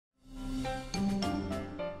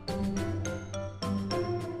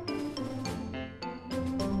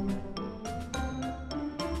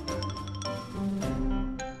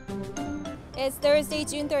It's Thursday,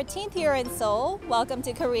 June 13th here in Seoul. Welcome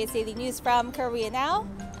to Korea's Daily News from Korea Now.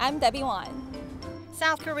 I'm Debbie Won.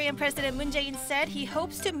 South Korean President Moon Jae-in said he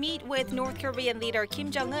hopes to meet with North Korean leader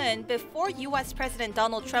Kim Jong-un before U.S. President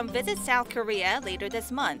Donald Trump visits South Korea later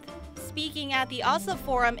this month. Speaking at the Oslo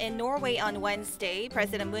Forum in Norway on Wednesday,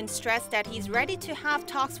 President Moon stressed that he's ready to have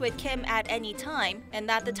talks with Kim at any time and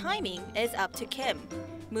that the timing is up to Kim.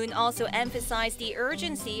 Moon also emphasized the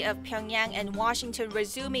urgency of Pyongyang and Washington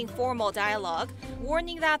resuming formal dialogue,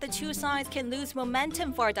 warning that the two sides can lose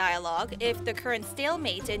momentum for dialogue if the current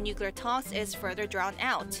stalemate in nuclear talks is further drawn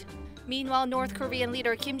out. Meanwhile, North Korean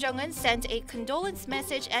leader Kim Jong-un sent a condolence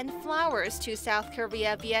message and flowers to South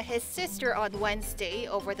Korea via his sister on Wednesday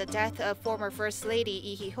over the death of former First Lady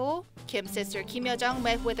Hee-ho. Kim's sister Kim Yo-jong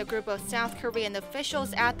met with a group of South Korean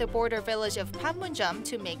officials at the border village of Panmunjom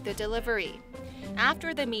to make the delivery.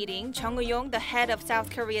 After the meeting, Eui-yong, the head of South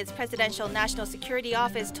Korea's Presidential National Security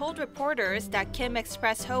Office, told reporters that Kim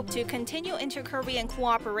expressed hope to continue inter-Korean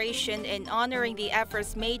cooperation in honoring the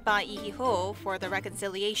efforts made by Hee-ho for the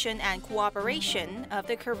reconciliation and cooperation of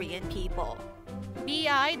the Korean people.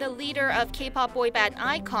 BI, the leader of K-pop boy band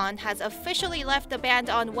iKON, has officially left the band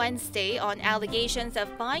on Wednesday on allegations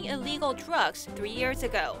of buying illegal drugs 3 years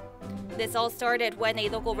ago. This all started when a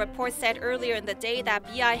local report said earlier in the day that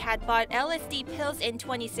BI had bought LSD pills in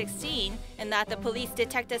 2016 and that the police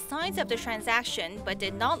detected signs of the transaction but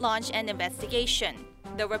did not launch an investigation.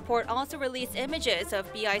 The report also released images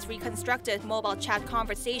of BI's reconstructed mobile chat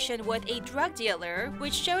conversation with a drug dealer,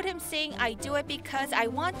 which showed him saying, "I do it because I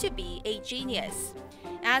want to be a genius."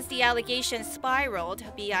 As the allegations spiraled,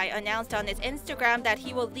 BI announced on his Instagram that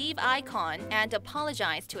he will leave iKON and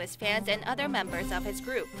apologize to his fans and other members of his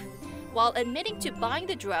group. While admitting to buying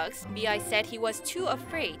the drugs, BI said he was too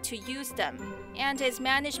afraid to use them. And his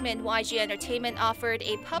management, YG Entertainment, offered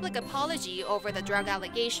a public apology over the drug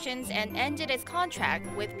allegations and ended its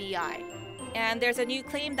contract with BI. And there's a new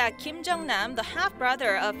claim that Kim Jong-nam, the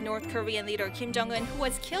half-brother of North Korean leader Kim Jong-un, who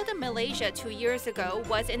was killed in Malaysia 2 years ago,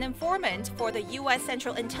 was an informant for the U.S.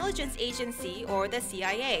 Central Intelligence Agency, or the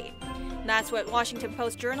CIA. That's what Washington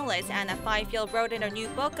Post journalist Anna Fifield wrote in her new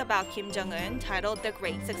book about Kim Jong-un titled The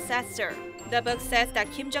Great Successor. The book says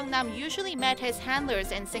that Kim Jong-nam usually met his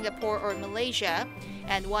handlers in Singapore or Malaysia,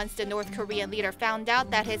 and once the North Korean leader found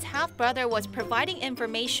out that his half-brother was providing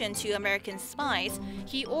information to American spies,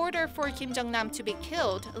 he ordered for Kim Jong-nam to be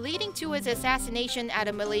killed, leading to his assassination at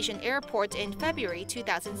a Malaysian airport in February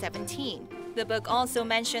 2017. The book also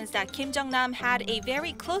mentions that Kim Jong-nam had a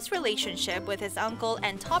very close relationship with his uncle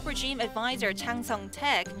and top regime advisor Chang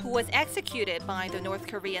Song-taek, who was executed by the North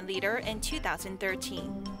Korean leader in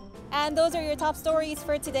 2013. And those are your top stories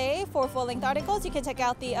for today. For full-length articles, you can check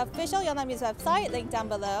out the official Yo-jong News website, linked down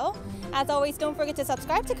below. As always, don't forget to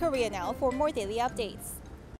subscribe to Korea Now for more daily updates.